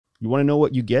You want to know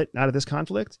what you get out of this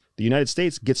conflict? The United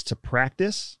States gets to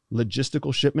practice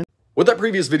logistical shipment. What that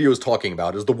previous video is talking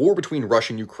about is the war between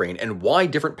Russia and Ukraine and why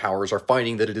different powers are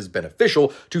finding that it is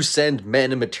beneficial to send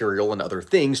men and material and other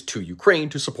things to Ukraine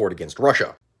to support against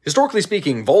Russia. Historically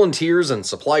speaking, volunteers and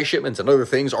supply shipments and other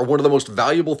things are one of the most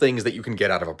valuable things that you can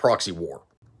get out of a proxy war.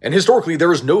 And historically,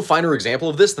 there is no finer example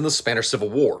of this than the Spanish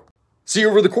Civil War. See,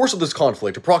 over the course of this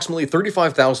conflict, approximately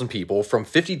 35,000 people from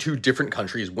 52 different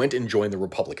countries went and joined the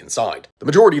Republican side. The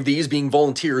majority of these being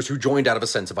volunteers who joined out of a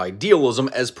sense of idealism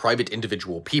as private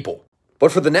individual people.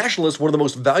 But for the nationalists, one of the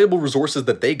most valuable resources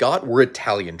that they got were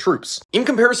Italian troops. In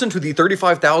comparison to the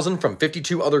 35,000 from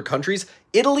 52 other countries,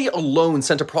 Italy alone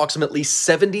sent approximately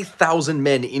 70,000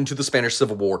 men into the Spanish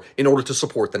Civil War in order to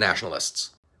support the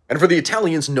nationalists. And for the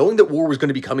Italians, knowing that war was going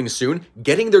to be coming soon,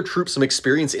 getting their troops some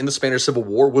experience in the Spanish Civil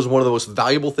War was one of the most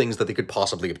valuable things that they could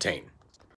possibly obtain.